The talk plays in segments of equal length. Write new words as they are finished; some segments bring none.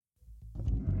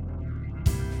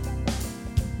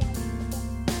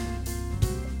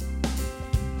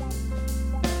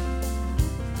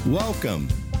Welcome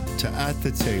to At the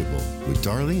Table with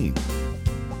Darlene.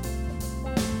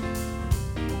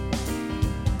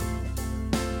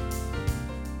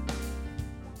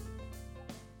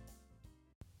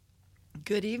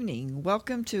 Good evening.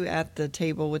 Welcome to At the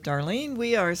Table with Darlene.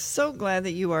 We are so glad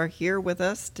that you are here with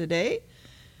us today.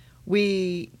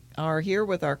 We are here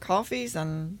with our coffees,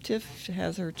 and Tiff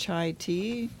has her chai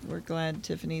tea. We're glad,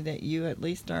 Tiffany, that you at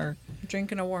least are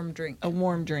drinking a warm drink. A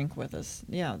warm drink with us.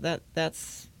 Yeah,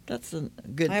 that's a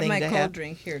good thing to have. I have my cold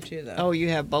drink here too, though. Oh, you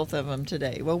have both of them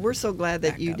today. Well, we're so glad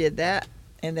that you did that,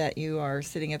 and that you are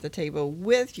sitting at the table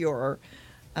with your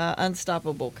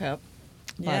Unstoppable cup.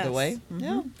 By the way,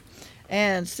 yeah.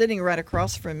 And sitting right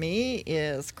across from me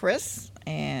is Chris.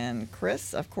 And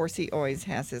Chris, of course, he always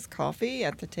has his coffee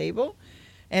at the table.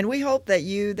 And we hope that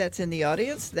you that's in the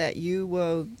audience, that you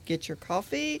will get your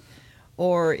coffee,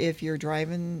 or if you're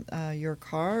driving your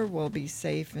car, will be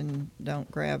safe and don't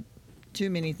grab too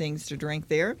many things to drink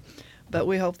there. But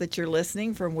we hope that you're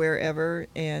listening from wherever.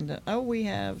 And, we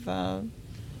have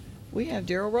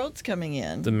Daryl Rhodes coming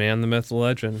in. The man, the myth, the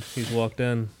legend. He's walked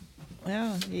in.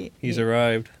 Yeah. He's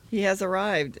arrived. He has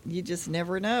arrived. You just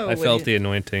never know. I felt the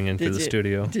anointing into the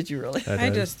studio. Did you really? I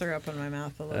just threw up in my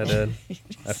mouth a little. I did.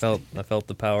 I felt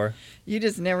the power. You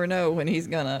just never know when he's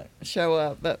gonna show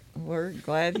up, but we're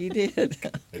glad he did.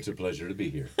 It's a pleasure to be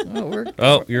here.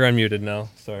 You're unmuted now.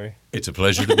 Sorry. It's a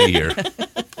pleasure to be here.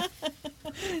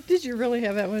 Did you really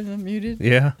have that one unmuted?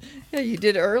 Yeah. Yeah, you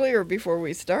did earlier before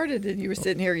we started, and you were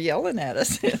sitting here yelling at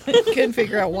us. Couldn't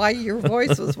figure out why your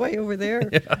voice was way over there.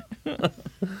 Yeah.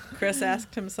 Chris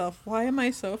asked himself, "Why am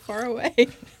I so far away?"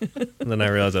 And then I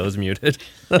realized I was muted.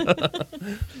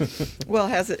 Well,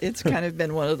 it's kind of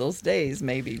been one of those days,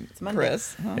 maybe,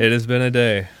 Chris. Huh? It has been a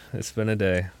day. It's been a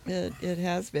day. It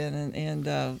has been,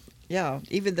 and yeah,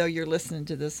 even though you're listening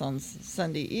to this on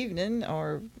Sunday evening,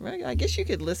 or I guess you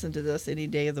could listen to this any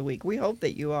day of the week. We hope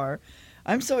that you are.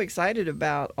 I'm so excited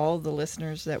about all the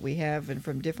listeners that we have and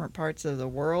from different parts of the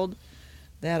world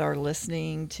that are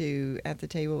listening to At the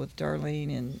Table with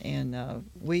Darlene. And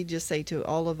we just say to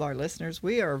all of our listeners,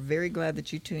 we are very glad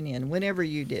that you tune in whenever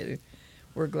you do.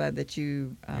 We're glad that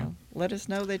you let us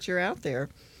know that you're out there.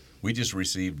 We just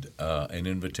received an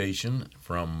invitation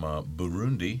from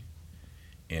Burundi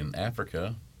in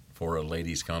Africa for a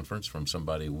ladies' conference from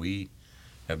somebody we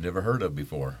have never heard of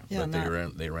before. Yeah,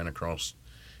 but they ran across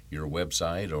your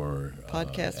website or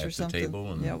podcast or something. Table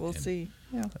and, we'll see.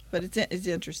 Yeah, but it's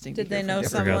interesting. Did they know I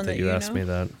someone forgot that you asked me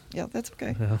that. Yeah, that's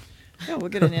okay. Yeah, we'll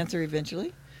get an answer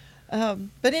eventually. But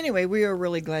anyway, we are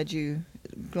really glad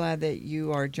that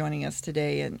you are joining us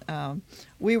today. And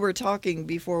we were talking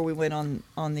before we went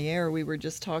on the air. We were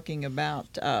just talking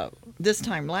about this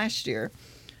time last year,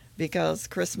 because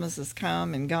Christmas has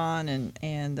come and gone,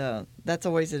 and that's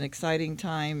always an exciting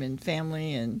time, and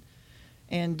family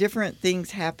and different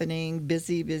things happening,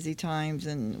 busy times.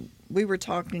 And we were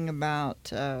talking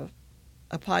about a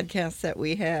podcast that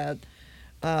we had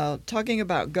talking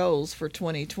about goals for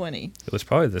 2020. It was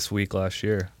probably this week last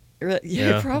year.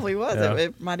 Yeah, it probably was. Yeah.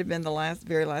 It might have been the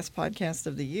very last podcast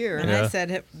of the year. And I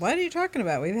said, "What are you talking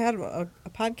about? We've had a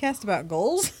podcast about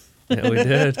goals." Yeah, we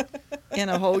did. And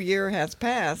a whole year has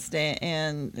passed,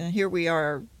 and here we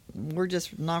are. We're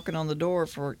just knocking on the door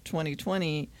for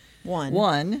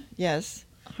 2021. Yes,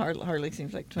 hardly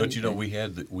seems like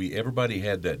 2020. But everybody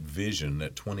had that vision,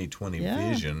 that 2020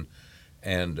 vision,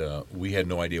 and we had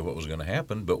no idea what was going to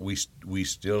happen. But we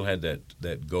still had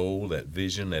that goal, that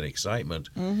vision, that excitement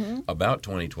about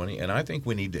 2020. And I think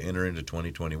we need to enter into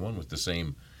 2021 with the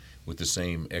same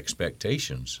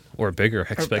expectations, or bigger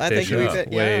expectations,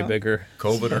 way bigger.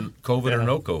 COVID or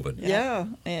no COVID. Yeah,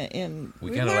 and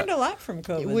we learned a lot from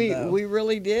COVID. We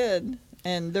really did,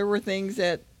 and there were things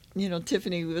that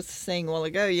Tiffany was saying a while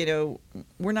ago.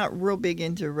 We're not real big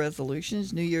into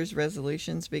resolutions, New Year's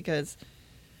resolutions, because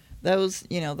those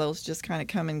just kind of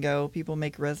come and go. People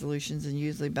make resolutions and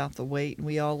usually about the weight, and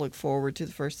we all look forward to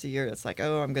the first of the year. It's like,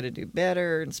 I'm going to do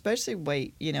better, and especially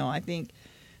weight. I think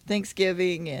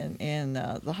Thanksgiving and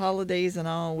the holidays and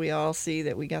all, we all see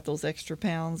that we got those extra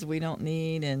pounds we don't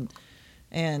need, and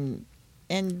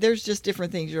there's just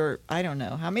different things. I don't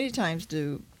know, how many times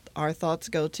do our thoughts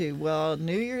go to, well,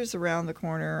 New Year's around the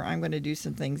corner, I'm going to do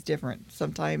some things different.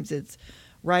 Sometimes it's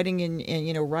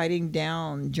writing writing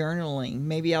down, journaling.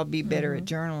 Maybe I'll be better at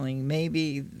journaling.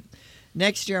 Maybe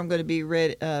next year I'm going to be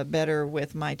better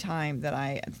with my time that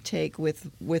I take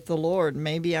with the Lord.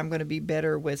 Maybe I'm going to be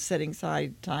better with setting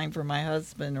aside time for my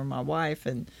husband or my wife,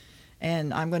 and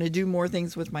I'm going to do more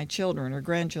things with my children or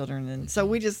grandchildren. And so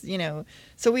we just,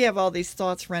 so we have all these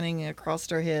thoughts running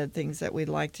across our head, things that we'd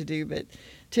like to do. But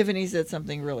Tiffany said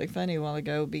something really funny a while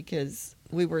ago, because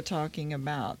we were talking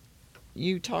about,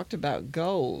 you talked about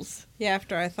goals. Yeah,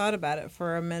 after I thought about it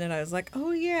for a minute, I was like,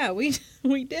 oh, yeah, we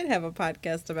did have a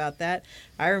podcast about that.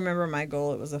 I remember my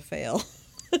goal. It was a fail.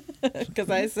 Because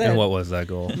I said... And what was that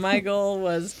goal? My goal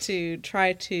was to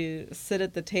try to sit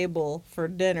at the table for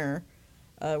dinner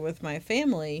with my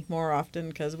family more often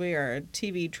because we are a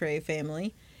TV tray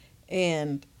family.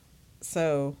 And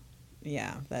so,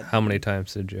 yeah. How many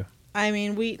times did you? I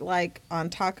mean, we, like, on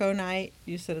taco night,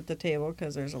 you sit at the table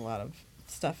because there's a lot of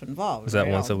stuff involved. Is that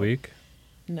right? once a week?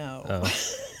 No. Oh.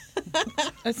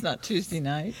 That's not Tuesday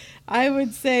night. I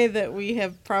would say that we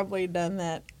have probably done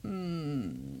that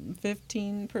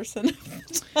 15% of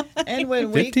the time. And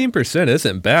when we 15%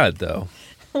 isn't bad, though.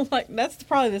 Like, that's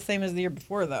probably the same as the year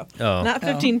before, though. Oh. Not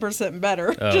 15%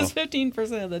 better, Oh. just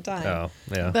 15% of the time. Oh,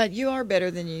 yeah. But you are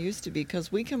better than you used to be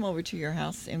because we come over to your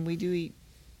house and we do eat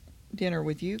dinner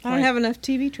with you. I don't have enough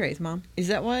TV trays, Mom. Is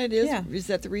that why it is? Yeah. Is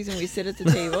that the reason we sit at the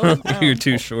table? You're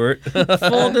too short.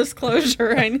 Full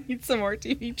disclosure, I need some more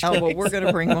TV trays. Oh, well, we're going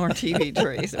to bring more TV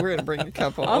trays. We're going to bring a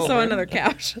couple Also over. another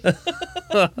couch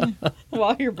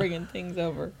while you're bringing things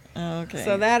over. Okay.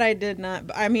 So that I did not.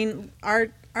 I mean, our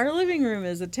living room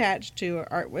is attached to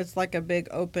it's like a big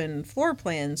open floor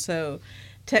plan. So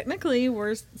technically,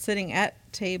 we're sitting at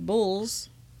tables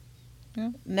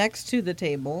next to the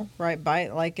table, right by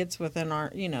it, like it's within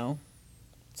our,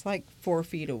 it's like 4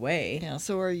 feet away. Yeah,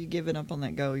 so are you giving up on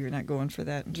that goal? You're not going for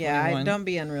that in Yeah, 21? don't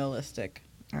be unrealistic.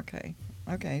 Okay.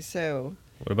 Okay, so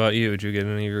What about you? Did you get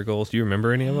any of your goals? Do you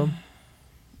remember any of them?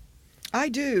 I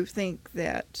do think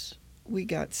that we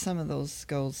got some of those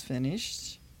goals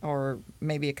finished or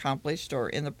maybe accomplished or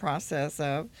in the process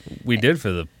of. We did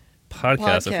for the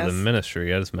podcast and for the Podcast.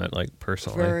 ministry. I just meant like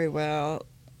personally. Very well.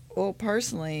 Well,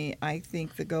 personally, I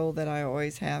think the goal that I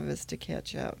always have is to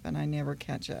catch up, and I never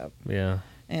catch up. Yeah.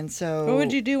 And so, What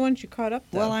would you do once you caught up,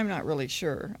 though? Well, I'm not really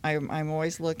sure. I'm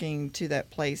always looking to that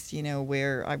place,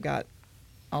 where I've got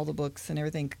all the books and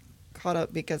everything caught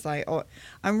up because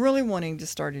I'm really wanting to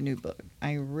start a new book.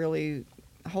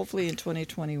 Hopefully in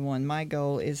 2021, my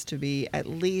goal is to be at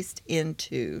least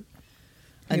into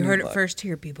a You new heard book. it first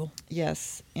here, people.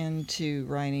 Yes, into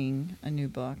writing a new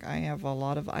book. I have a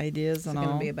lot of ideas It's and going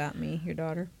all. to be about me, your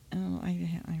daughter, I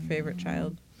favorite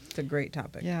child. It's a great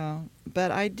topic. Yeah,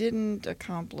 but I didn't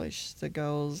accomplish the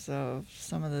goals of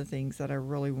some of the things that I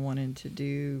really wanted to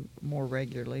do more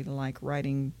regularly, like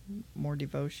writing more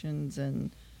devotions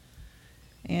and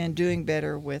doing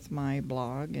better with my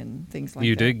blog and things like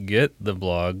You that. did get the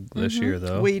blog this year,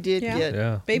 though. We did Yeah. get.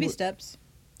 Yeah. Baby steps.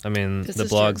 I mean, This the is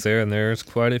blog's true. there, and there's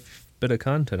quite a bit of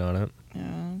content on it.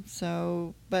 Yeah.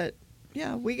 So, but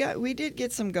yeah, we did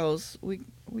get some goals. We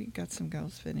got some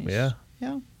goals finished. Yeah.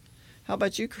 Yeah. How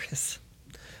about you, Chris?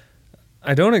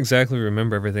 I don't exactly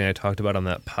remember everything I talked about on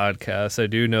that podcast. I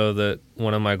do know that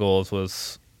one of my goals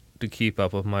was to keep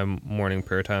up with my morning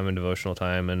prayer time and devotional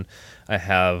time, and I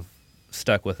have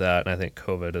stuck with that, and I think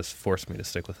COVID has forced me to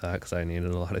stick with that because I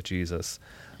needed a lot of Jesus.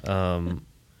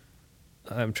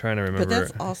 I'm trying to remember. But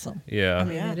that's awesome. Yeah. I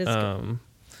mean, it is good.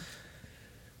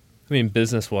 I mean,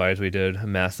 business-wise, we did a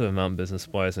massive amount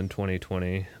business-wise in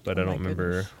 2020, but Oh I my don't remember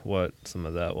goodness. what some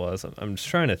of that was. I'm just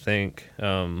trying to think.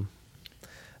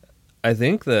 I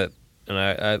think that, and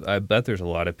I bet there's a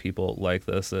lot of people like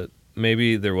this, that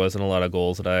maybe there wasn't a lot of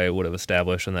goals that I would have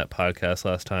established on that podcast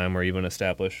last time or even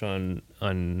established on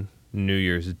New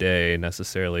Year's Day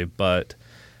necessarily, but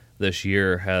this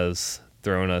year has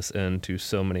thrown us into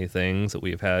so many things that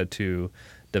we've had to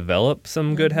develop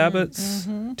some good habits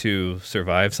to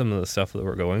survive some of the stuff that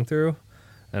we're going through.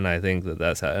 And I think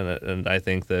and I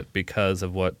think that because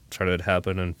of what started to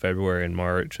happen in February and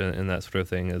March and that sort of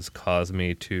thing has caused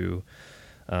me to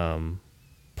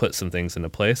put some things into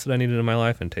place that I needed in my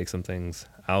life and take some things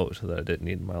out that I didn't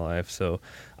need in my life. So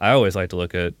I always like to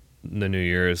look at the New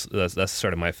Year's. That's the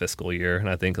start of my fiscal year, and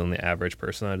I think on the average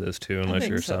person that is too, unless think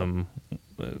you're so.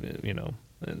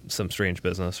 some strange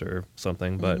business or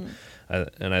something. But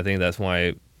I think that's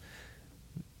why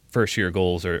first year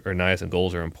goals are nice and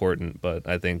goals are important. But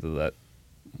I think that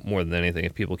more than anything,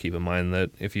 if people keep in mind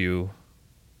that if you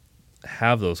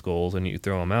have those goals and you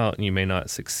throw them out, and you may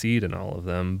not succeed in all of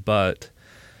them, but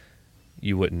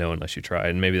you wouldn't know unless you tried.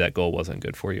 And maybe that goal wasn't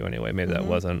good for you anyway. Maybe that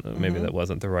wasn't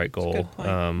the right goal. good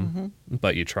point.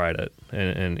 But you tried it,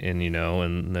 and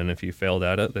and then if you failed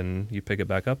at it, then you pick it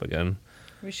back up again.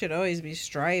 We should always be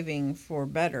striving for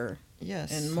better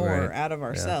Yes. and more Right. out of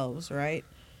ourselves, right?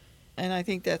 And I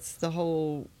think that's the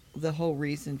whole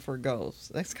reason for goals.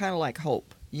 That's kind of like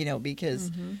hope, because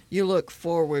you look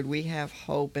forward, we have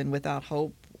hope, and without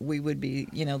hope, we would be,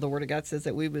 the Word of God says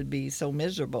that we would be so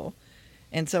miserable.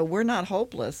 And so we're not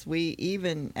hopeless. We,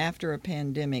 even after a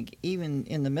pandemic, even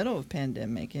in the middle of a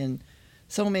pandemic, and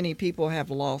so many people have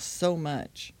lost so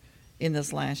much in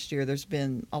this last year. There's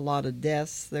been a lot of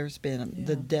deaths. There's been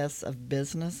the deaths of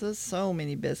businesses. So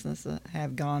many businesses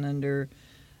have gone under.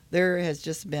 There has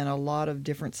just been a lot of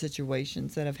different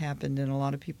situations that have happened in a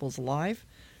lot of people's life,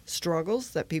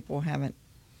 struggles that people haven't,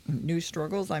 new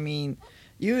struggles. I mean,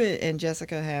 you and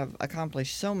Jessica have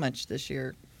accomplished so much this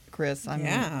year, Chris. I mean,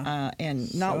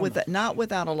 and not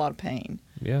without a lot of pain.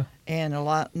 Yeah. And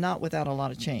not without a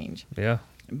lot of change. Yeah.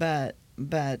 But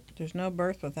there's no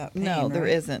birth without pain. no, there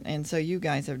right? isn't. And so you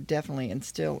guys are definitely and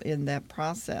still in that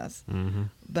process. Mm-hmm.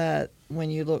 But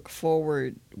when you look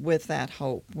forward with that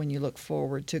hope, when you look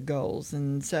forward to goals,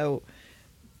 and so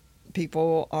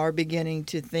people are beginning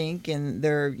to think, and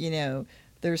they're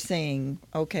saying,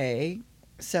 okay,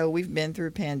 so we've been through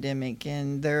a pandemic,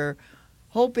 and they're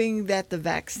hoping that the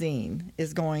vaccine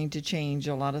is going to change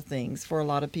a lot of things for a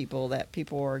lot of people, that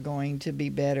people are going to be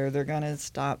better. They're going to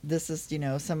stop. This is,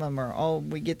 some of them are,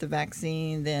 we get the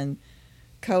vaccine, then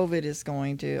COVID is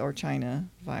going to, or China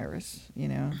virus,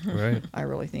 Right. I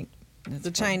really think it's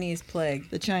The Chinese plague.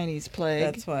 The Chinese plague.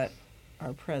 That's what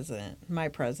my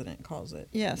president calls it.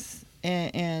 Yes.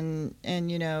 And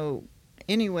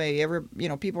anyway,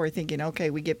 people are thinking, okay,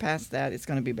 we get past that, it's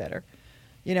going to be better.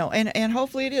 And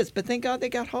hopefully it is. But thank God they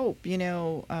got hope,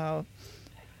 and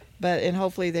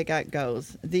hopefully they got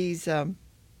goals. These,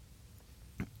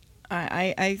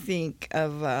 I think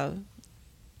of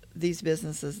these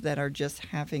businesses that are just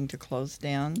having to close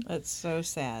down. That's so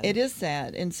sad. It is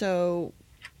sad. And so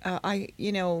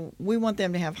we want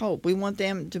them to have hope. We want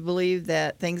them to believe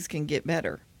that things can get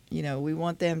better. We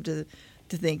want them to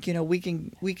think, we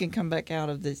can come back out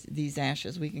of these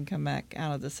ashes. We can come back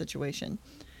out of the situation.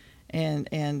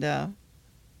 And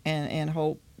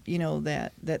hope,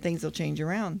 that things will change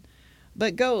around.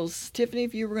 But goals, Tiffany,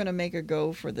 if you were going to make a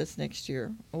goal for this next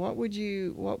year, what would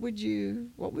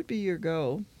be your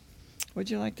goal? What would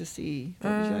you like to see?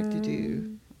 What would you like to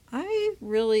do?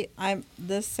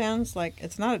 This sounds like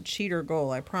it's not a cheater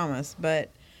goal, I promise, but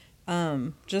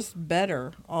just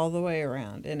better all the way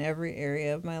around in every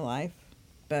area of my life.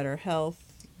 Better health,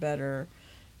 better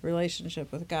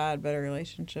relationship with God, better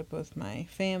relationship with my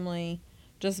family,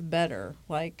 just better.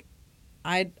 Like,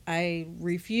 I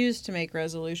refuse to make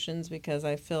resolutions because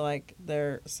I feel like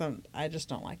I just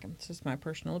don't like them. It's just my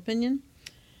personal opinion.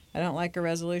 I don't like a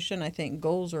resolution. I think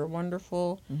goals are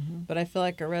wonderful, but I feel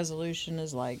like a resolution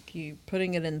is like you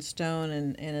putting it in stone,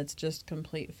 and it's just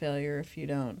complete failure if you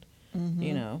don't,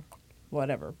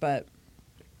 whatever. But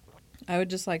I would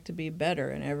just like to be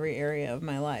better in every area of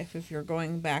my life. If you're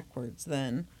going backwards,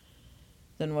 then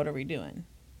what are we doing?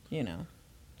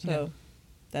 So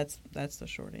that's the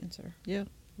short answer. Yeah.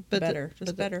 Better.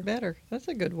 Better. That's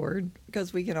a good word,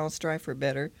 because we can all strive for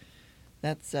better.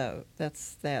 That's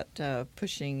that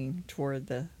pushing toward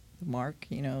the mark,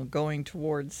 going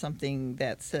towards something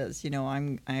that says,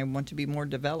 I want to be more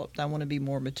developed. I want to be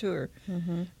more mature,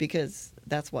 because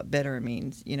that's what better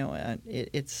means.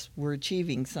 We're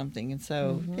achieving something. And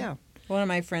so, yeah. One of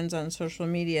my friends on social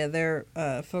media, they're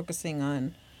focusing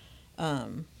on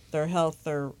their health.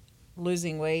 They're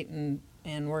losing weight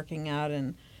and working out,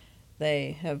 and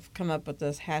they have come up with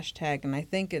this hashtag, and I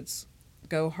think it's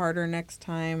go harder next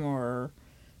time or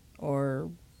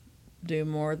do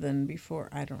more than before.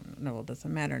 I don't know. It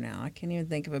doesn't matter now. I can't even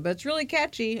think of it. But it's really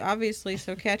catchy, obviously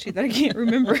so catchy that I can't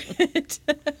remember it.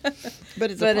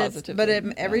 But it's a positive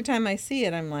thing. Every time I see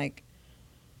it, I'm like,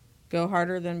 go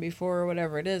harder than before, or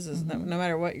whatever it is no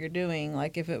matter what you're doing.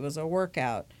 Like, if it was a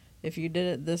workout, if you did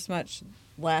it this much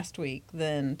last week,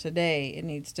 then today it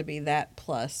needs to be that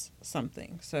plus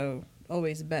something. So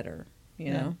always better,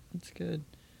 you know? That's good.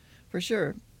 For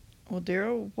sure. Well,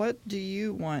 Daryl, what do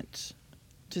you want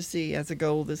to see as a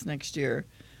goal this next year?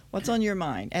 What's on your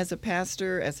mind as a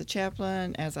pastor, as a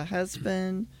chaplain, as a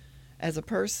husband, as a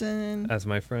person? As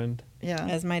my friend. Yeah.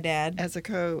 As my dad. As the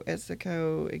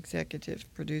co-executive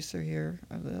producer here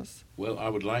of this. Well, I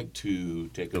would like to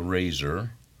take a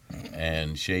razor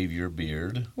and shave your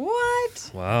beard.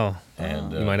 What? Wow.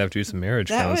 And you might have to do some marriage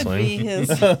That counseling. would be his.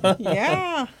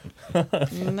 Yeah.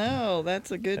 No,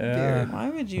 that's a good beard. Why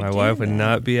would you My do wife would that?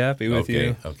 not be happy with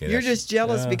you. Okay. You're that's- just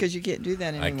jealous Yeah. because you can't do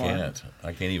that I anymore.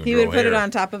 can't even He grow would put it hair.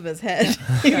 on top of his head.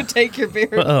 He would take your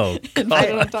beard Oh, and put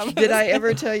it on top of Did his I head.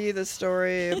 ever tell you the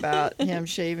story about him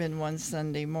shaving one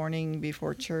Sunday morning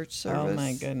before church service? Oh,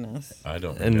 my goodness. I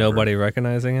don't and remember. nobody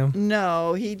recognizing him?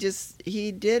 No, he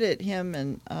did it. Him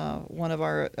and one of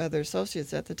our other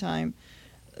associates at the time,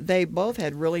 they both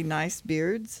had really nice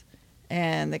beards,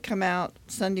 and they come out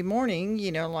Sunday morning,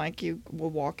 like you will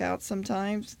walk out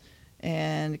sometimes,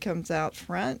 and comes out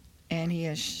front, and he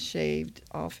has shaved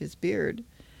off his beard.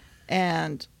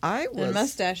 And I And was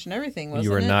mustache and everything, wasn't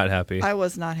You were it? not happy. I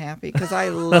was not happy because I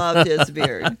loved his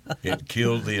beard. It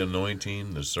killed the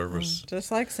anointing. The service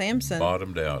Just like Samson.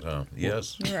 bottomed out, huh?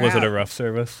 Yes. You were Was it a out. rough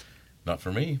service? Not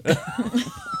for me.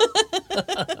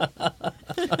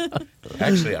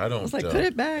 Actually, I don't. was like, "Put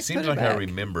it back, Seems put it like I back."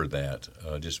 remember that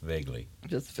just vaguely.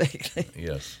 Just vaguely.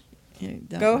 Yes.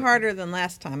 Go harder than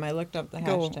last time. I looked up the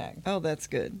Go- hashtag. Oh, that's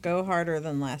good. Go harder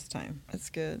than last time. That's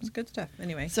good. It's good stuff.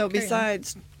 Anyway. So carry on.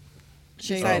 besides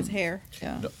shaving, besides hair.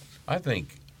 yeah, No, I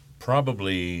think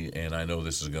probably, and I know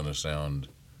this is going to sound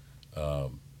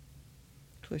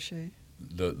cliche.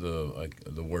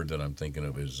 the word that I'm thinking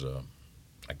of is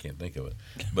I can't think of it,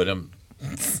 but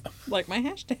Like my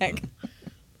hashtag.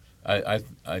 I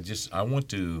want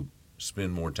to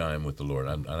spend more time with the Lord.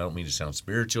 I don't mean to sound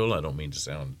spiritual. I don't mean to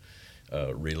sound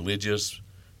religious,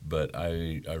 but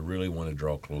I really want to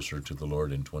draw closer to the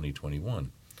Lord in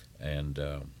 2021, and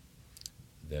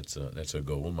that's a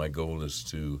goal. My goal is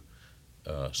to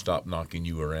stop knocking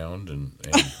you around and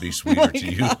be sweeter to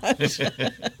you.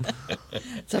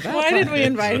 It's about Why time. did we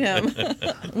invite him?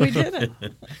 We didn't.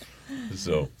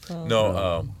 So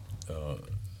no,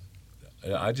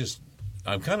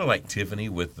 I'm kind of like Tiffany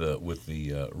with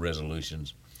the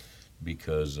resolutions,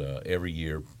 because every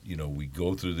year, we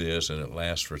go through this and it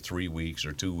lasts for 3 weeks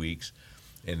or 2 weeks,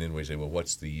 and then we say, well,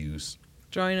 what's the use?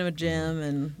 Join a gym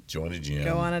and Join a gym.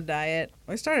 go on a diet.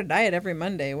 We start a diet every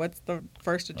Monday. What's the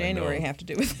 1st of I January know. have to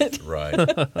do with it?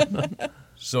 Right.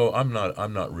 So I'm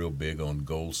not real big on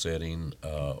goal setting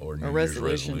or New Year's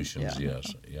resolution, resolutions. yeah.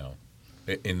 Yes,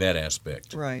 yeah. In that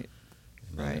aspect. Right.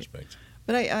 In that right. aspect.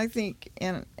 But I think,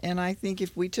 and I think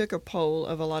if we took a poll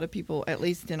of a lot of people, at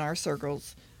least in our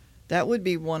circles, that would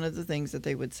be one of the things that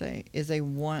they would say is they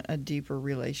want a deeper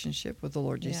relationship with the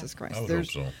Lord Yeah. Jesus Christ. I would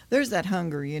there's hope so. there's that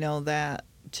hunger, that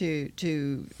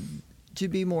to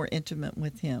be more intimate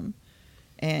with Him,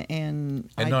 and And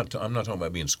I, I'm not talking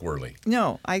about being squirrely.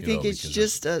 no, I you think know, it's because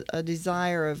just a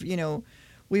desire of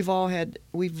we've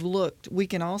looked, we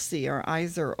can all see our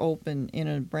eyes are open in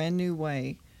a brand new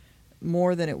way,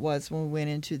 more than it was when we went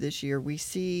into this year. We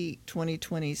see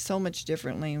 2020 so much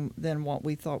differently than what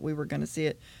we thought we were going to see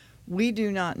it. We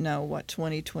do not know what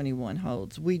 2021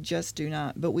 holds. We just do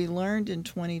not. But we learned in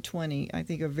 2020, I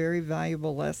think, a very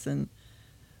valuable lesson,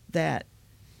 that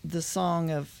the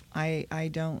song of I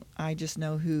just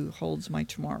know who holds my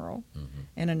tomorrow,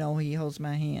 and I know He holds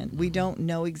my hand. We don't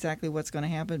know exactly what's going to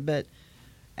happen, but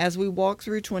as we walk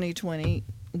through 2020,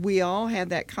 we all had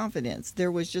that confidence.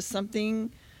 There was just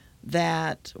something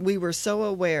that we were so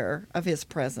aware of His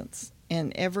presence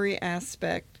in every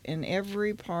aspect, in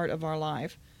every part of our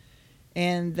life.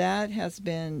 And that has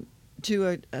been,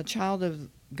 to a child of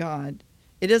God,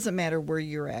 it doesn't matter where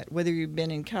you're at, whether you've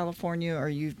been in California or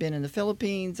you've been in the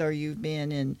Philippines or you've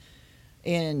been in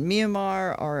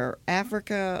Myanmar or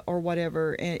Africa or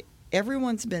whatever. And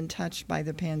everyone's been touched by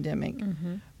the pandemic,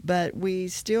 but we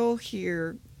still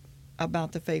hear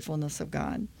about the faithfulness of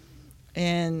God.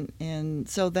 And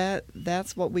so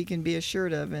that's what we can be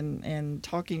assured of. And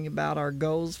talking about our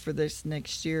goals for this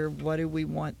next year, what do we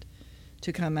want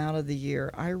to come out of the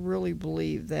year? I really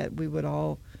believe that we would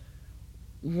all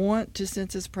want to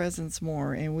sense His presence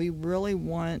more, and we really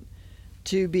want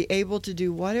to be able to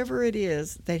do whatever it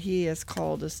is that He has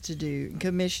called us to do and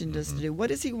commissioned us to do. What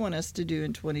does He want us to do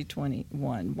in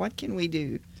 2021? What can we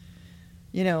do,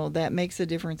 that makes a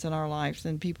difference in our lives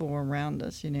and people around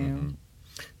us,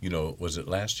 Was it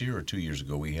last year or 2 years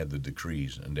ago we had the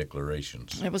decrees and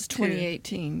declarations? It was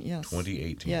 2018, yes.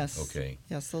 2018. Yes. Okay.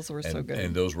 Yes, those were so good.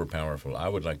 And those were powerful. I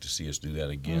would like to see us do that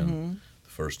again, the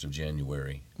 1st of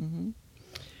January.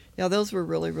 Yeah, those were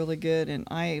really, really good. And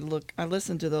I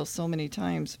listened to those so many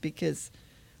times because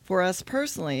for us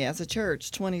personally as a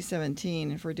church,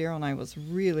 2017, and for Daryl and I, was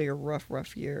really a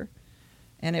rough year.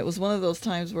 And it was one of those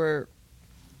times where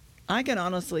I can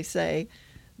honestly say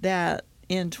that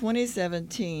in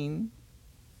 2017,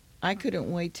 I couldn't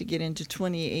wait to get into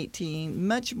 2018,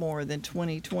 much more than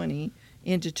 2020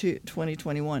 into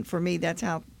 2021. For me, that's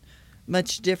how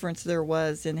much difference there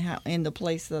was in the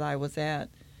place that I was at.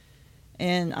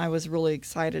 And I was really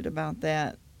excited about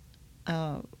that.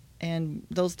 And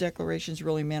those declarations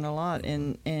really meant a lot.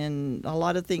 And a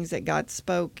lot of things that God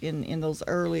spoke in those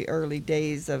early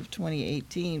days of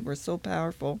 2018 were so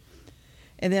powerful.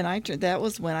 And then that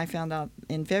was when I found out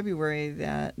in February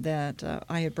that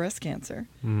I had breast cancer.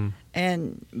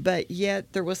 But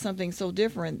yet there was something so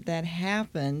different that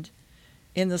happened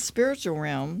in the spiritual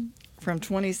realm from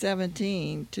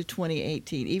 2017 to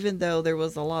 2018. Even though there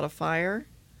was a lot of fire,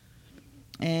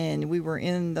 and we were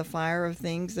in the fire of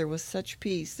things, there was such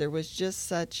peace. There was just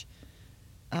such,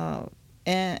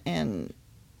 and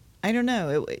I don't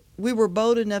know. We were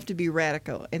bold enough to be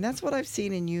radical, and that's what I've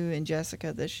seen in you and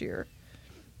Jessica this year,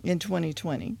 in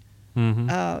 2020.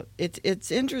 Mm-hmm.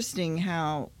 It's interesting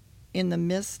how, in the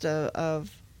midst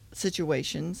of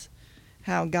situations,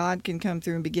 how God can come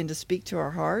through and begin to speak to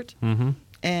our heart. Mm-hmm.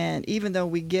 And even though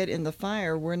we get in the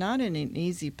fire, we're not in an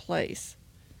easy place.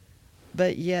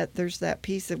 But yet there's that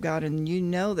peace of God, and you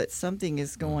know that something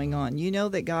is going on. You know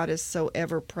that God is so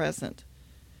ever present.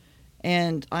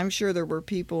 And I'm sure there were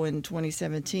people in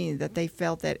 2017 that they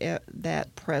felt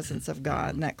that presence of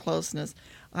God and that closeness.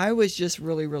 I was just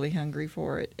really, really hungry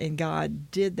for it. And God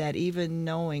did that, even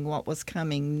knowing what was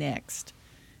coming next.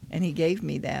 And he gave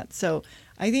me that. So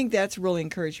I think that's real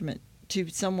encouragement to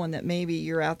someone that maybe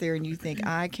you're out there and you think,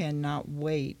 I cannot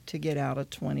wait to get out of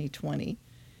 2020.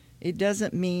 It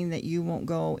doesn't mean that you won't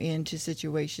go into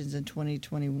situations in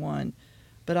 2021.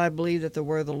 But I believe that the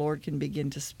word of the Lord can begin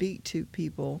to speak to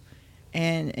people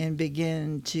and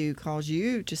begin to cause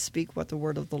you to speak what the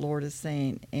word of the Lord is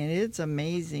saying. And it's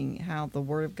amazing how the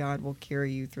word of God will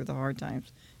carry you through the hard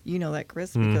times. You know that,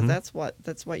 Chris, because Mm-hmm.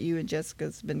 that's what you and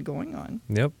Jessica's been going on.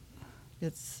 Yep.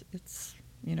 It's it's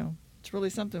really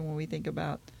something when we think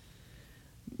about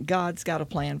God's got a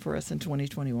plan for us in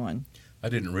 2021. I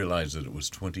didn't realize that it was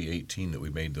 2018 that we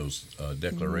made those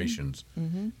declarations,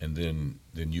 and then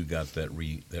you got that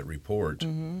report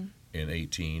in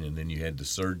 18, and then you had the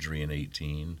surgery in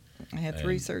 18. I had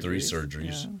three and surgeries. 3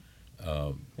 surgeries.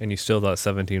 Yeah. And you still thought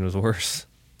 17 was worse.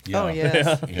 Oh,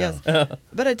 yes, Yeah. yes.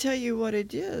 But I tell you what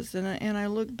it is, and I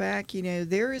look back,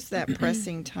 there is that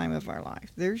pressing time of our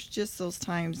life. There's just those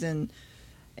times, and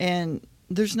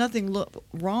there's nothing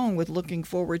wrong with looking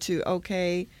forward to,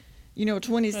 okay,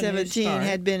 2017 start.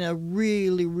 had been a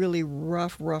really, really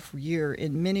rough year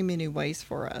in many, many ways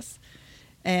for us.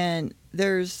 And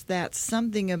there's that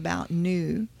something about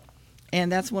new.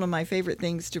 And that's one of my favorite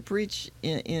things to preach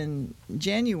in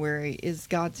January is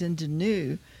God's into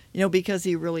new, because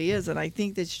he really is. And I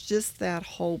think that's just that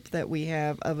hope that we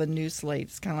have of a new slate.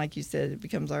 It's kind of like you said, it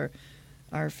becomes our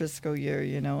fiscal year,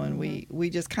 and we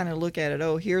just kind of look at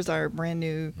it, here's our brand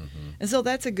new. And so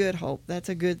that's a good hope. That's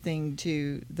a good thing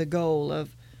to the goal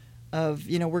of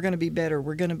we're going to be better.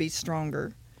 We're going to be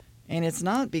stronger. And it's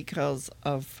not because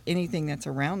of anything that's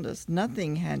around us.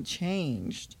 Nothing had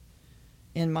changed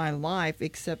in my life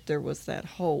except there was that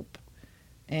hope.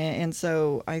 And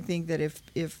so I think that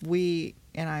if we,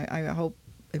 and I hope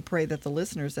and pray that the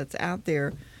listeners that's out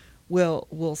there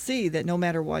will see that no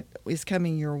matter what is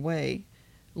coming your way,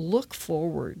 look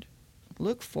forward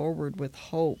with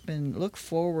hope, and look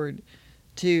forward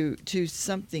to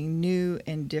something new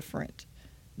and different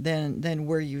than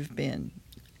where you've been.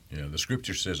 Yeah, the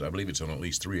scripture says, I believe it's on at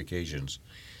least 3 occasions,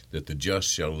 that the just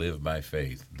shall live by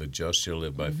faith. The just shall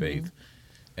live by faith.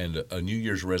 And a New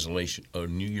Year's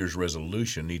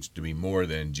resolution needs to be more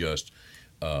than just,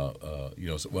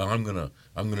 well, I'm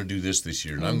gonna do this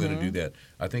year, and I'm gonna do that.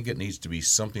 I think it needs to be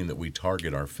something that we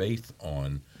target our faith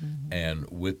on, and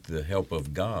with the help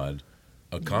of God,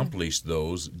 accomplish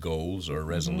those goals or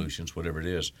resolutions, whatever it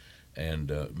is,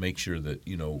 and make sure that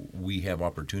we have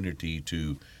opportunity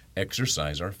to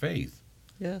exercise our faith.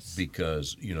 Yes.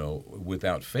 Because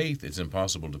without faith, it's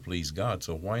impossible to please God.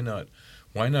 So why not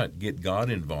get God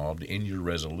involved in your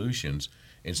resolutions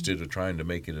instead of trying to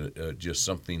make it just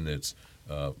something that's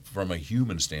from a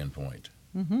human standpoint?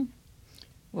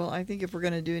 Well, I think if we're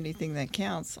going to do anything that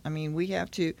counts, we have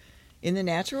to, in the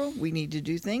natural, we need to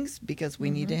do things because we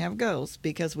need to have goals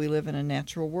because we live in a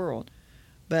natural world.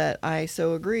 But I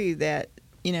so agree that,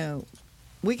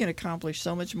 we can accomplish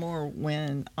so much more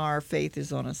when our faith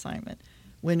is on assignment,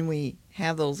 when we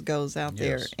have those goals out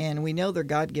there, and we know they're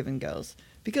God-given goals.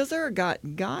 Because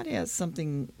God has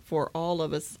something for all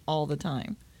of us all the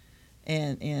time.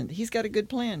 And he's got a good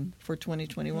plan for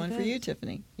 2021 for you,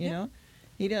 Tiffany. You know,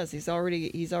 he does. He's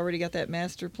already got that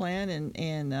master plan,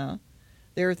 and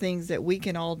there are things that we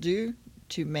can all do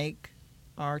to make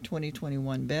our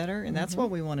 2021 better, and that's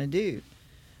what we want to do.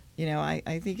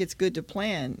 I think it's good to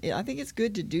plan. I think it's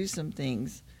good to do some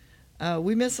things.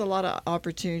 We miss a lot of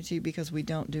opportunity because we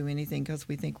don't do anything because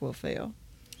we think we'll fail.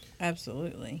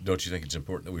 Absolutely. Don't you think it's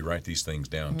important that we write these things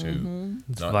down too?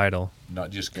 It's vital.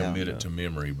 Not just commit it to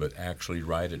memory, but actually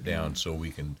write it down so we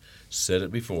can set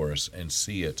it before us and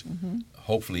see it,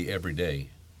 hopefully every day.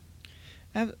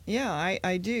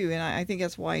 I do, and I think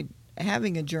that's why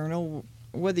having a journal,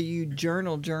 whether you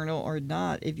journal or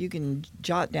not, if you can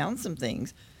jot down some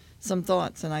things, some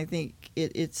thoughts, and I think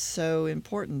it's so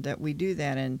important that we do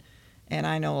that. And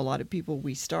I know a lot of people,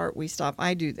 we start, we stop.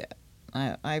 I do that.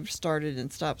 I've started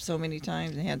and stopped so many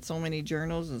times and had so many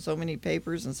journals and so many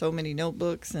papers and so many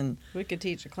notebooks. And We could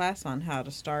teach a class on how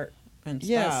to start and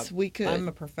yes, stop. we could. I'm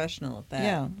a professional at that.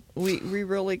 Yeah, we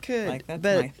really could. Like, that's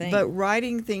but my thing. but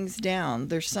writing things down,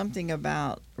 there's something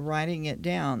about writing it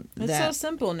down It's that so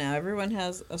simple now. Everyone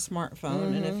has a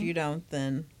smartphone, and if you don't,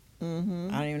 then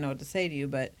Mhm. I don't even know what to say to you.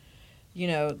 But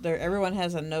everyone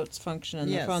has a notes function in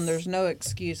their Yes. phone. There's no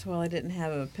excuse. Well, I didn't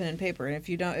have a pen and paper. And if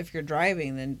you're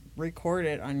driving, then record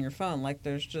it on your phone. Like,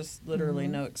 there's just literally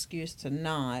no excuse to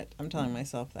not. I'm telling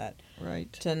myself that.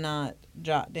 right. To not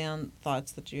jot down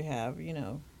thoughts that you have,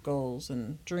 goals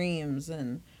and dreams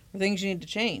and or things you need to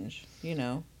change,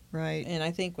 Right. And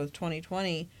I think with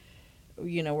 2020,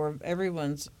 where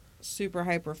everyone's super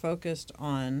hyper focused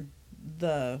on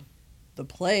the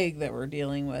plague that we're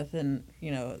dealing with, and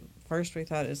first we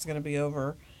thought it's going to be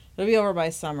over. It'll be over by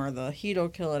summer. The heat will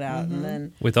kill it out, and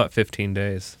then We thought 15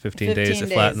 days. 15 days to 15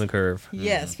 flatten days. the curve.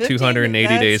 yes, 280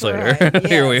 days that's later, right,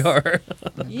 here we yes. are.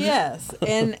 Yes,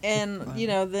 and then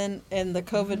the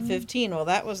COVID-15. Well,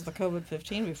 that was the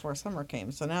COVID-15 before summer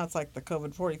came. So now it's like the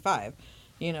COVID-45,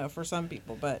 for some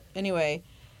people. But anyway,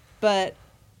 I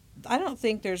don't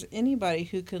think there's anybody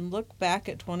who can look back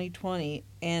at 2020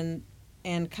 and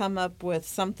come up with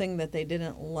something that they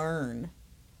didn't learn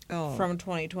Oh, from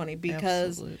 2020,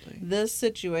 because absolutely. this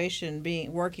situation,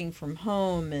 working from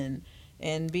home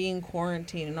and being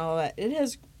quarantined and all that, it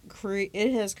has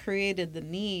created the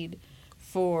need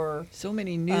for So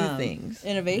many new things.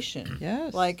 innovation.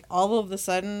 Yes. Like, all of a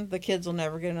sudden, the kids will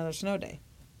never get another snow day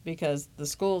because the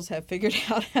schools have figured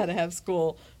out how to have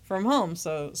school from home.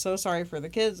 So sorry for the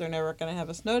kids. They're never going to have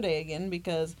a snow day again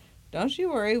because, don't you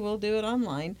worry, we'll do it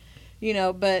online.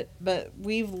 But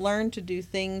we've learned to do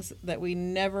things that we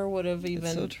never would have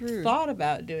even so true. thought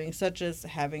about doing, such as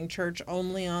having church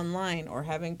only online, or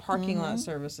having parking lot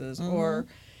services, or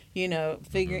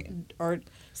figuring, or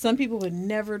some people would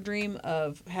never dream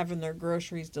of having their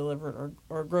groceries delivered,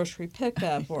 or grocery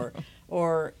pickup,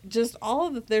 or just all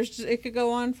of the, it could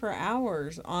go on for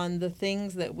hours on the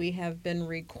things that we have been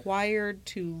required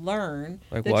to learn.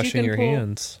 Like that you washing can your pull-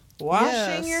 hands.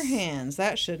 Washing Yes. your hands.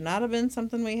 That should not have been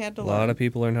something we had to A learn. lot of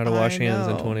people learned how to I wash hands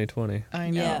in know. 2020.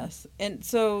 I know. Yes. And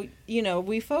so,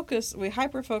 we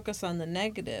hyper focus on the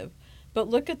negative, but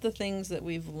look at the things that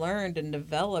we've learned and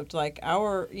developed, like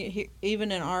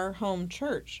even in our home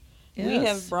church. We Yes.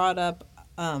 have brought up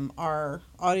our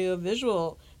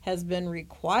audiovisual has been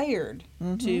required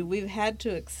to, we've had to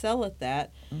excel at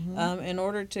that in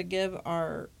order to give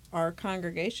our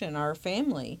congregation, our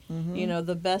family,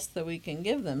 the best that we can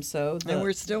give them. So And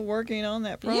we're still working on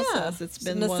that process. It's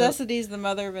been necessity is the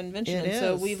mother of invention. It And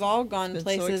so is. we've all gone It's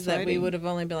been so places that we exciting. would have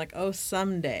only been like, oh,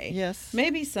 someday. Yes.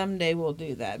 Maybe someday we'll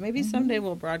do that. Maybe someday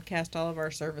we'll broadcast all of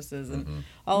our services and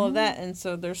all of that. And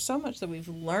so there's so much that we've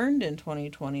learned in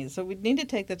 2020. So we need to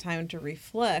take the time to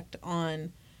reflect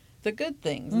on the good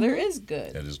things. There is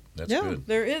good. That's Yeah. good.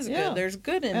 There is Yeah, good. There's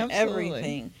good in absolutely.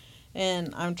 everything.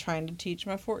 And I'm trying to teach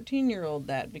my 14-year-old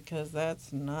that, because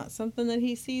that's not something that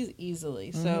he sees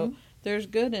easily. So there's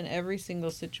good in every single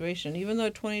situation. Even though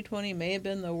 2020 may have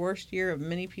been the worst year of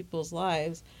many people's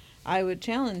lives, I would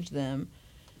challenge them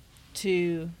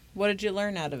to, what did you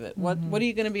learn out of it? What are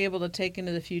you going to be able to take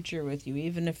into the future with you?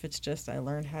 Even if it's just, I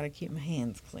learned how to keep my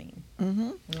hands clean.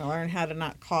 Mm-hmm. And I learned how to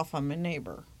not cough on my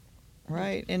neighbor.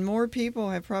 Right. And more people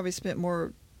have probably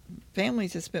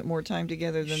families have spent more time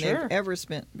together than Sure. they've ever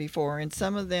spent before. And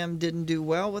some of them didn't do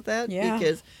well with that Yeah.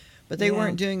 but they Yeah.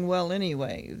 weren't doing well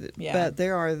anyway. Yeah. But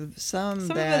there are some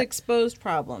Some that, of it exposed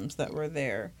problems that were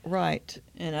there. right.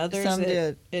 And others, Some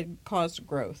did. it caused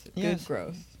growth, Yes. good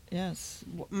growth. Yes.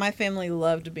 My family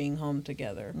loved being home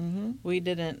together. Mm-hmm. We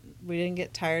didn't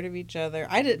get tired of each other.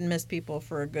 I didn't miss people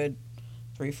for a good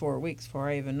 3-4 weeks before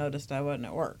I even noticed I wasn't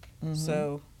at work. Mhm.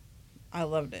 So I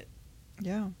loved it.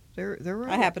 Yeah. There were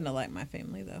I happen to like my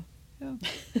family, though.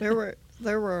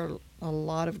 there were a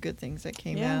lot of good things that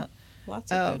came Yeah. out. Lots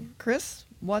of good. Chris,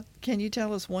 what can you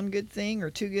tell us, one good thing or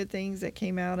two good things that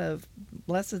came out of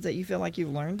lessons that you feel like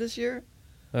you've learned this year?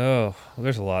 Oh,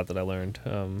 there's a lot that I learned.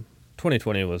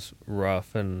 2020 was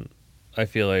rough, and I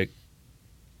feel like,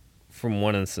 from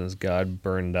one instance, God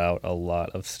burned out a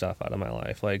lot of stuff out of my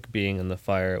life. Like being in the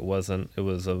fire,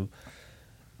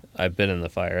 I've been in the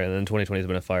fire, and then 2020 has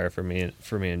been a fire for me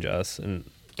and Jess,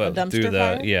 but dumpster through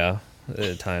that, fire? yeah,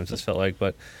 at times it's felt like,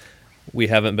 but we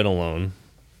haven't been alone.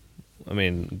 I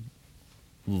mean,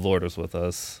 the Lord was with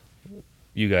us.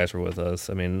 You guys were with us.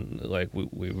 I mean, like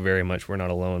we very much were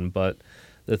not alone, but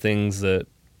the things that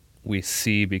we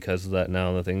see because of that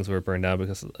now, the things we're burned out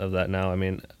because of that now. I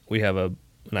mean,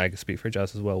 and I can speak for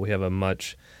Jess as well. We have a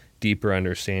much deeper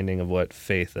understanding of what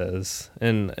faith is.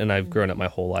 And I've grown up my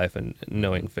whole life and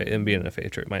knowing faith and being in a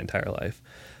faith church my entire life.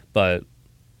 But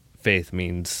faith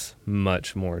means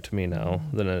much more to me now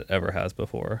than it ever has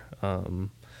before.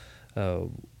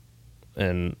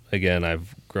 And again,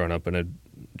 I've grown up in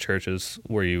churches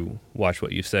where you watch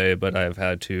what you say, but I've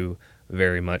had to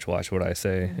very much watch what I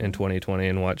say in 2020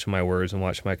 and watch my words and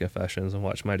watch my confessions and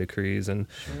watch my decrees and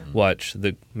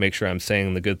make sure I'm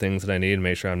saying the good things that I need and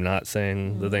make sure I'm not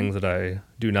saying the things that I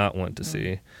do not want to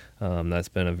see. That's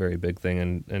been a very big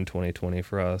thing in 2020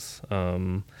 for us.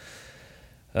 And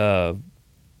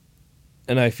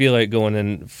I feel like going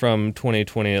in from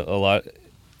 2020 a lot,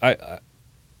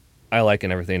 I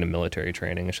liken everything to military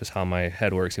training. It's just how my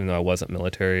head works, even though I wasn't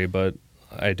military, but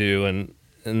I do. And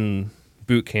in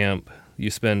boot camp, you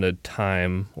spend a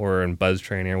time, or in buzz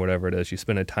training or whatever it is, you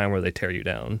spend a time where they tear you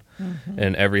down.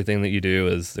 And everything that you do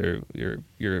is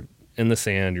you're in the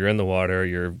sand, you're in the water,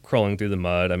 you're crawling through the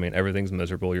mud. I mean, everything's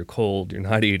miserable. You're cold, you're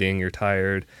not eating, you're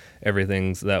tired.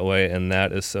 Everything's that way. And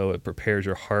that is so it prepares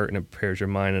your heart and it prepares your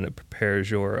mind and it prepares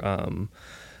your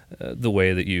the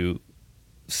way that you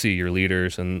see your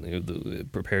leaders, and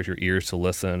it prepares your ears to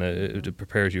listen. It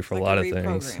prepares you for a lot of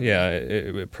things. Yeah,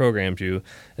 it programs you.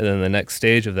 And then the next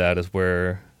stage of that is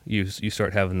where you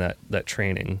start having that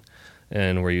training,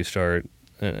 and where you start.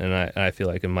 And I feel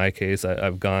like in my case,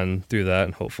 I've gone through that,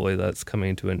 and hopefully that's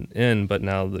coming to an end. But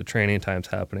now the training time's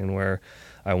happening where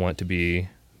I want to be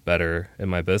better in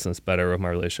my business, better with my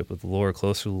relationship with the Lord,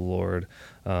 closer to the Lord,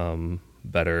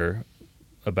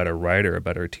 a better writer, a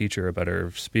better teacher, a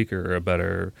better speaker, a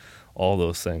better all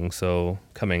those things. So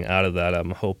coming out of that,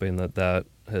 I'm hoping that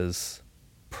has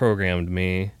programmed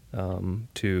me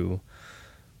to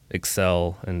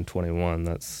excel in 21.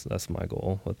 That's my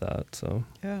goal with that. So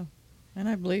yeah, and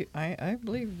I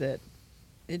believe that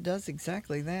it does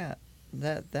exactly that.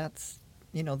 That's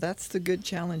that's the good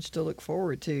challenge to look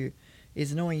forward to,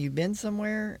 is knowing you've been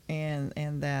somewhere and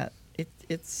that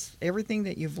it's everything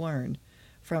that you've learned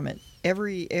from it.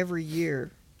 Every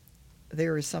year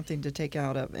there is something to take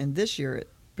out of, and this year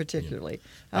particularly.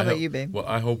 How about you, babe? Well,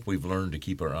 I hope we've learned to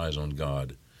keep our eyes on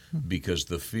God, because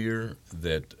the fear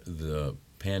that the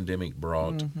pandemic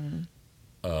brought,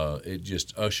 it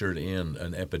just ushered in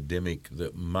an epidemic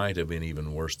that might have been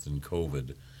even worse than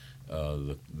COVID,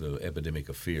 the epidemic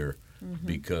of fear,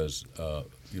 because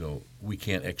we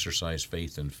can't exercise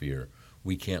faith in fear.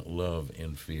 We can't love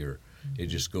in fear. It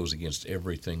just goes against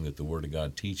everything that the Word of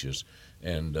God teaches.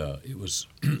 And it was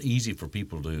easy for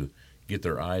people to get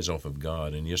their eyes off of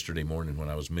God. And yesterday morning when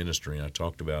I was ministering, I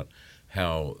talked about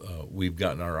how we've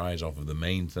gotten our eyes off of the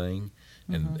main thing.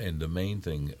 And the main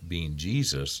thing being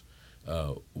Jesus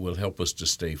will help us to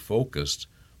stay focused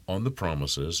on the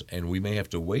promises. And we may have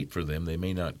to wait for them. They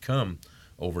may not come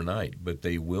overnight, but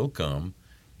they will come.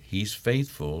 He's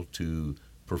faithful to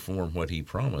perform what He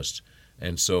promised.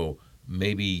 And so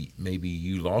maybe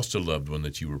you lost a loved one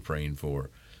that you were praying for,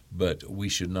 but we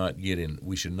should not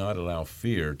allow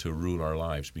fear to rule our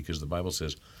lives, because the Bible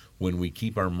says when we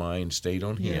keep our mind stayed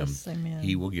on Him, amen.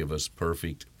 He will give us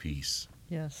perfect peace.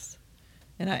 Yes.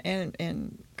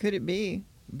 And could it be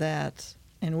that,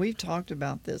 and we've talked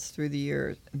about this through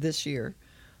this year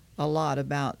a lot,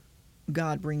 about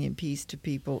God bringing peace to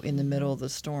people in the middle of the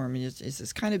storm.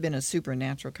 It's kind of been a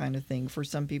supernatural kind of thing for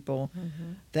some people,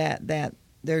 that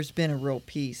there's been a real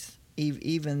peace,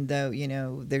 even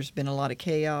though, there's been a lot of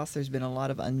chaos, there's been a lot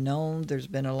of unknown, there's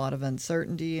been a lot of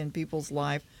uncertainty in people's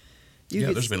life.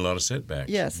 There's been a lot of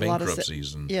setbacks,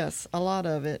 bankruptcies. Yes, a lot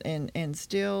of it. And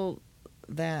still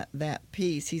that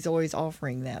peace, He's always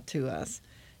offering that to us,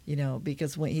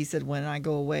 because when He said, when I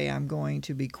go away, I'm going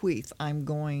to bequeath, I'm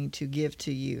going to give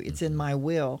to you. It's in my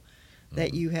will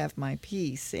that you have my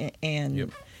peace.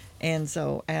 And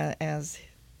so as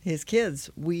His kids,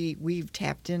 we've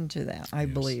tapped into that, I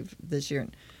believe, this year.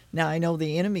 Now, I know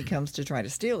the enemy comes to try to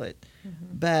steal it,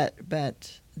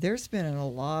 but there's been a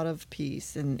lot of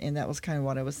peace, and that was kind of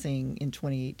what I was seeing in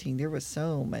 2018. There was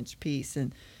so much peace,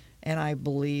 and I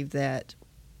believe that,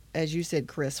 as you said,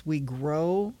 Chris, we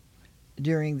grow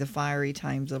during the fiery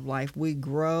times of life. We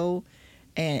grow,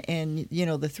 and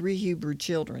the 3 Hebrew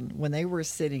children, when they were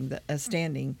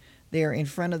standing there in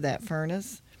front of that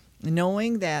furnace,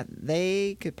 knowing that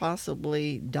they could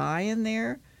possibly die in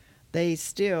there, they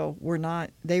still were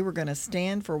not. They were going to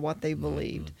stand for what they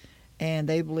believed, and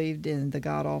they believed in the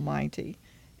God Almighty,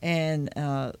 and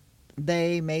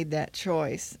they made that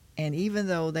choice. And even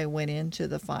though they went into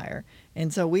the fire,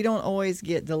 and so we don't always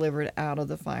get delivered out of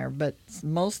the fire, but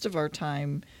most of our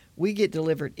time we get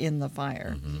delivered in the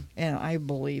fire. And I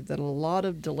believe that a lot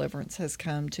of deliverance has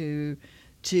come to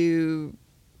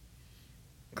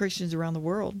Christians around the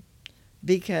world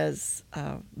because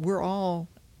we're all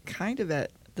kind of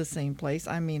at the same place.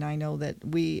 I mean, I know that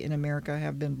we in America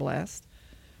have been blessed,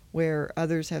 where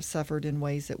others have suffered in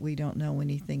ways that we don't know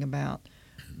anything about.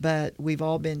 But we've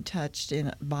all been touched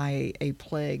by a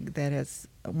plague that has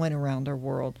went around our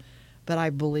world. But I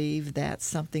believe that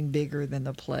something bigger than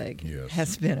the plague Yes.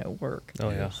 has been at work. Oh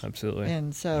Yes. yeah, absolutely.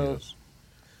 And so, Yes.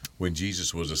 When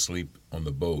Jesus was asleep on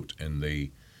the boat and the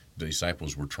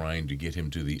disciples were trying to get him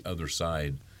to the other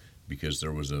side because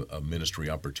there was a ministry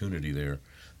opportunity there,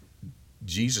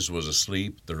 Jesus was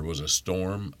asleep. There was a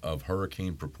storm of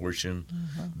hurricane proportion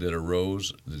that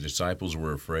arose. The disciples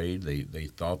were afraid. They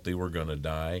thought they were going to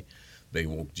die. They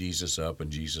woke Jesus up,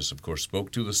 and Jesus, of course,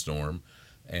 spoke to the storm.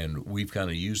 And we've kind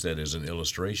of used that as an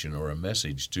illustration or a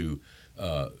message to,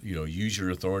 use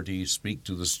your authority, speak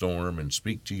to the storm, and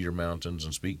speak to your mountains,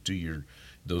 and speak to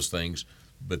those things.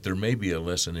 But there may be a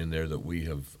lesson in there that we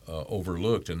have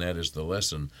overlooked, and that is the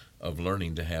lesson of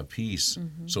learning to have peace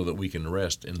so that we can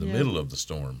rest in the Yeah. middle of the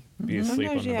storm. Be asleep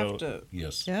Sometimes on you the have boat. to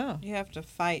Yes. yeah. you have to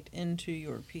fight into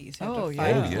your peace. You have Oh, to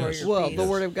fight yeah. Oh, for yes. your Well, peace. the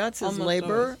Word of God says Almost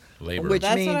labor, Labor. which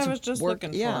That's means what I was just work.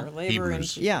 looking Yeah. for. Labor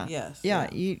Hebrews. into Yeah. yes.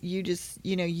 Yeah. You just,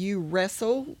 you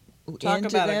wrestle Talk into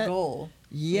about that. a goal.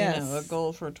 Yes. A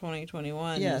goal for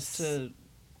 2021 Yes. is to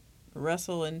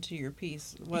wrestle into your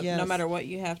peace. No Yes. matter what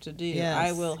you have to do, Yes.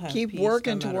 I will have Keep peace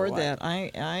working no matter toward what. that.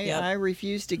 I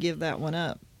refuse to give that one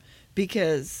up,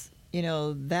 because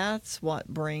that's what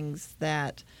brings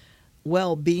that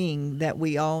well-being that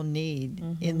we all need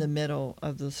in the middle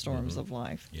of the storms of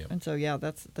life. Yep. And so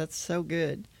that's so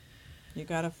good. You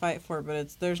got to fight for it, but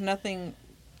there's nothing.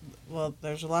 Well,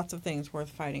 there's lots of things worth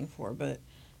fighting for, but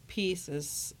peace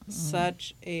is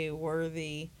such a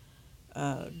worthy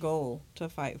goal to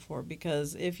fight for,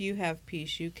 because if you have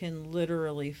peace, you can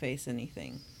literally face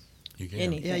anything. You can.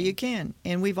 Anything. Yeah, you can.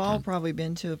 And we've all probably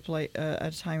been to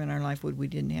a time in our life when we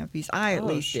didn't have peace. I at Oh,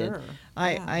 least did. sure.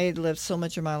 I Yeah. had lived so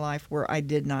much of my life where I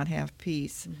did not have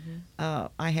peace.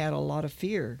 I had a lot of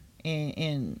fear,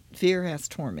 and fear has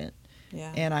torment.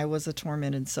 Yeah. And I was a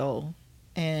tormented soul,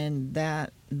 and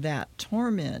that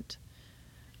torment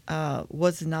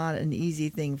was not an easy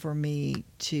thing for me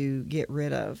to get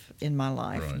rid of in my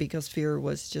life, Right. because fear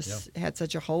was just had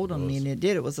such a hold It on me, was. and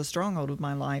it was a stronghold of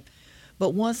my life. But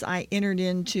once I entered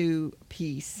into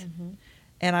peace,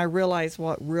 and I realized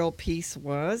what real peace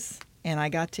was, and I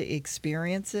got to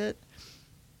experience it,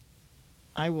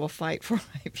 I will fight for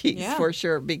my peace Yeah. for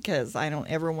sure, because I don't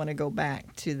ever want to go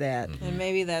back to that. And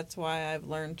maybe that's why I've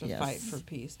learned to Yes. fight for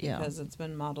peace, Yeah. because it's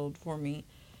been modeled for me.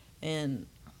 And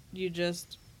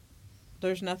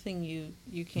there's nothing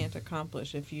you can't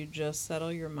accomplish if you just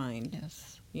settle your mind.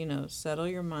 Yes. Settle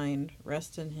your mind,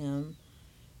 rest in Him,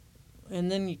 and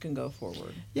then you can go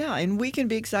forward. Yeah, and we can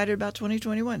be excited about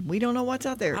 2021. We don't know what's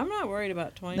out there. I'm not worried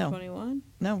about 2021.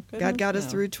 No, Goodness, God got us no.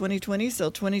 through 2020, so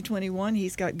 2021,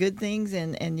 He's got good things,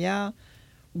 and yeah,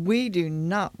 we do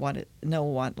not want to know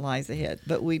what lies ahead,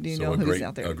 but we do know who's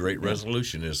out there. A great Yeah.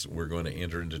 resolution is we're going to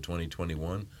enter into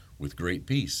 2021 with great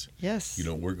peace. Yes.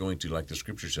 We're going to, like the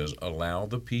scripture says, allow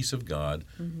the peace of God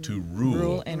to Rule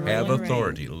rule, and have reign.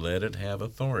 authority. Let it have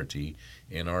authority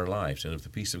in our lives. And if the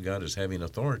peace of God is having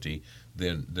authority,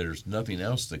 then there's nothing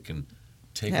else that can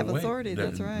take Have away. authority,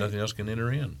 that's right. Nothing else can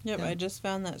enter in. Yep, Yeah. I just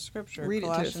found that scripture, Read it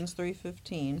to us. Colossians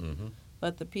 3:15. Mm-hmm.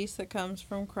 Let the peace that comes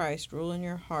from Christ rule in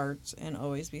your hearts, and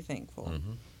always be thankful.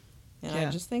 Mm-hmm. And Yeah.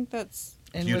 I just think that's.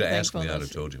 If And you'd with have asked me, I'd have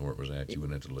thankfulness- told you where it was at. You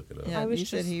wouldn't have to look it up. Yeah, I was you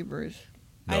said just- Hebrews.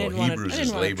 No, I didn't wanna- Hebrews I didn't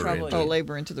is wanna labor trouble into, you. Oh,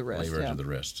 labor into the rest. labor yeah. into the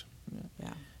rest.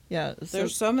 Yeah. So,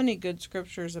 There's so many good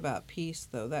scriptures about peace,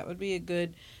 though. That would be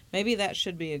maybe that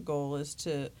should be a goal, is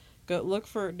to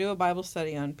do a Bible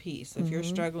study on peace. If you're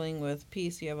struggling with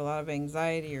peace, you have a lot of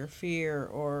anxiety or fear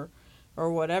or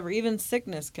whatever. Even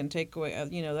sickness can take away,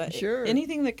 that Sure.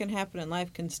 anything that can happen in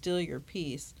life can steal your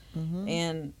peace.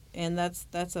 Mhm. And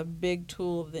that's a big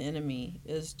tool of the enemy,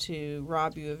 is to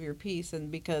rob you of your peace.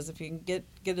 And because if you can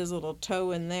get his little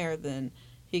toe in there, then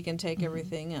he can take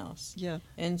everything else. Yeah.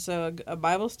 And so a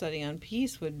Bible study on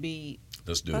peace would be,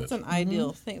 Let's do that's it. an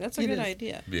ideal thing. That's a It good is.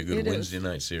 idea. Be a good It is. Wednesday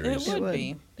night series. It would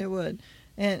be. It would.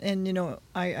 And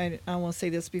I want to say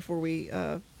this before we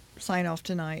sign off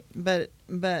tonight, but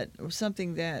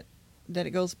something that it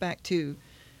goes back to,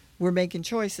 we're making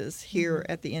choices here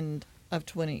at the end of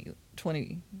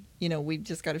 2020. We've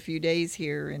just got a few days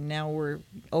here, and now we're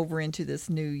over into this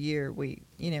new year.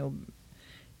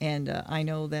 And I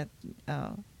know that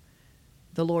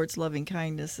the Lord's loving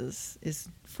kindness is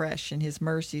fresh, and His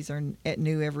mercies are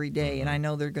new every day, and I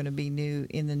know they're going to be new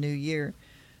in the new year.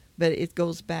 But it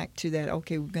goes back to that,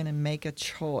 okay, we're going to make a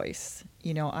choice.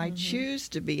 I choose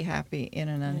to be happy in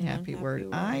an unhappy unhappy world.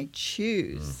 world. I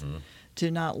choose to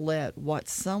not let what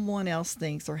someone else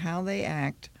thinks or how they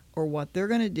act or what they're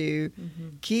going to do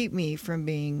keep me from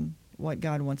being what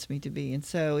God wants me to be. And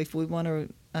so if we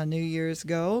want a New Year's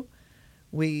goal,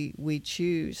 we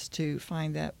choose to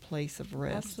find that place of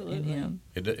rest in Absolutely. Him.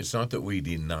 It's not that we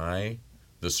deny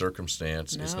the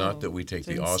circumstance. It's No, not that we take it's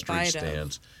the in ostrich spite of.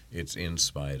 stance. It's in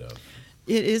spite of.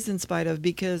 It is in spite of,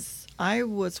 because I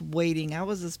was waiting. I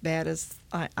was as bad as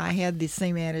I had the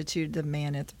same attitude the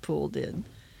man at the pool did,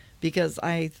 because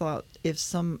I thought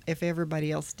if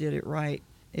everybody else did it right,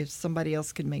 if somebody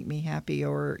else could make me happy,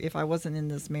 or if I wasn't in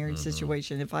this marriage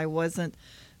situation, if I wasn't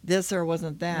this or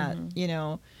wasn't that,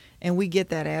 and we get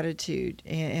that attitude,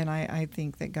 and I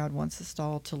think that God wants us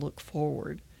all to look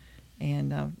forward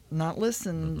and not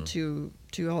listen to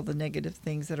all the negative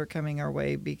things that are coming our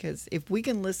way, because if we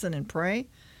can listen and pray,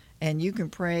 and you can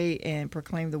pray and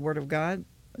proclaim the Word of God,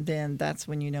 then that's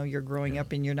when you know you're growing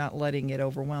up and you're not letting it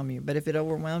overwhelm you. But if it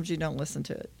overwhelms you, don't listen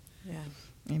to it. Yeah.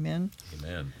 Amen.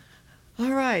 Amen.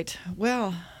 All right.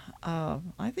 Well,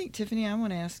 I think, Tiffany, I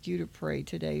want to ask you to pray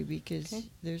today, because Okay.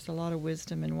 there's a lot of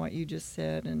wisdom in what you just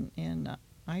said, and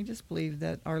I just believe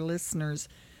that our listeners,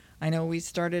 I know we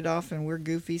started off and we're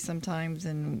goofy sometimes,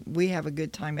 and we have a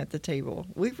good time at the table.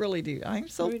 We really do. I'm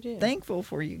so We do. thankful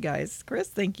for you guys. Chris,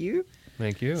 thank you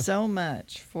Thank you. so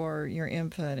much for your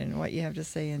input and what you have to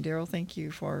say. And Daryl, thank you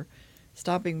for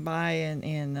stopping by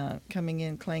and coming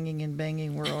in, clanging and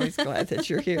banging. We're always glad that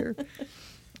you're here.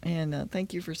 And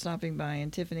thank you for stopping by.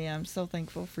 And Tiffany, I'm so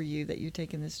thankful for you that you've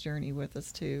taken this journey with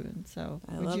us too. And so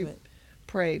I would love you it.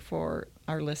 pray for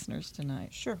our listeners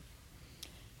tonight? Sure.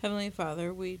 Heavenly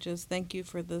Father, we just thank you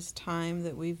for this time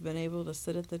that we've been able to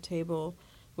sit at the table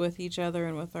with each other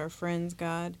and with our friends,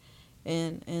 God.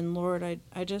 And Lord,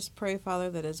 I just pray, Father,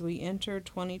 that as we enter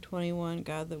 2021,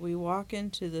 God, that we walk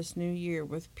into this new year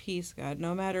with peace, God,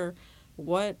 no matter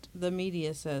what the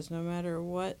media says, no matter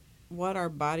what our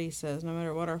body says, no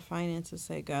matter what our finances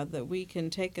say, God, that we can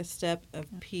take a step of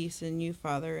peace in you,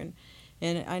 Father.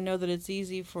 And I know that it's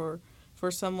easy for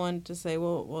someone to say,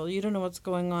 well, you don't know what's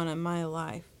going on in my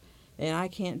life, and I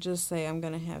can't just say I'm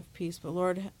going to have peace. But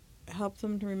Lord, help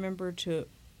them to remember to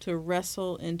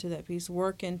wrestle into that peace,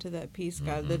 work into that peace,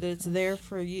 God, that it's there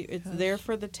for you, it's there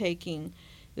for the taking,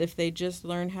 if they just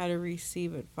learn how to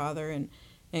receive it, Father,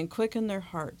 and quicken their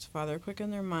hearts, Father,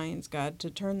 quicken their minds, God, to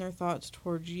turn their thoughts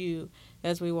towards you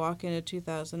as we walk into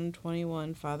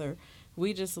 2021, Father.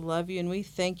 We just love you, and we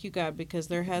thank you, God, because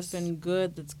there has been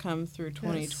good that's come through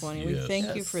 2020. Yes. We thank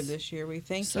you Yes. for this year. We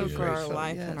thank So you for our grateful.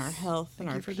 life and our Yes. health and Thank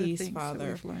our you for the peace, things that Father.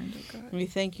 we've learned, oh God. We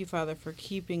thank you, Father, for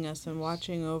keeping us and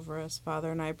watching over us,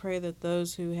 Father. And I pray that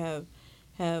those who have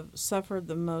suffered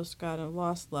the most, God, and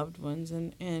lost loved ones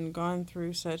and gone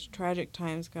through such tragic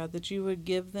times, God, that you would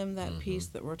give them that peace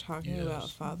that we're talking about,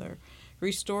 Yes. Father.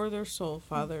 Restore their soul,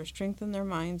 Father. Strengthen their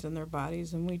minds and their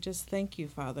bodies. And we just thank you,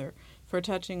 Father, for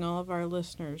touching all of our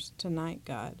listeners tonight,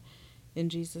 God. In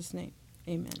Jesus' name,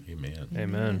 amen. Amen.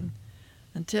 Amen.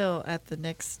 Until the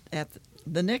next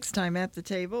time at the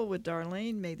table with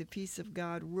Darlene, may the peace of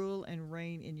God rule and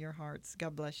reign in your hearts.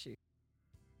 God bless you.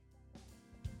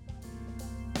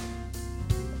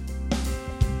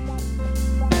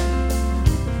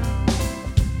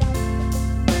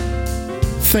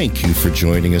 Thank you for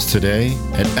joining us today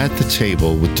at the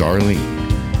Table with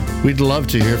Darlene. We'd love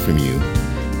to hear from you.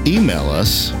 Email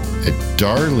us at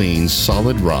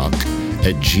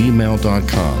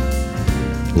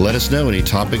darlenesolidrock@gmail.com. Let us know any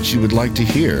topics you would like to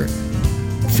hear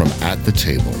from At the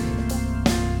Table.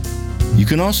 You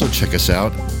can also check us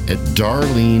out at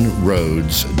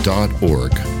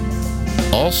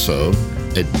darleneroads.org. Also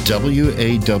at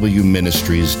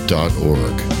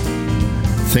wawministries.org.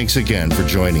 Thanks again for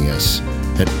joining us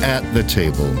at the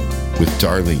Table with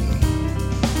Darlene.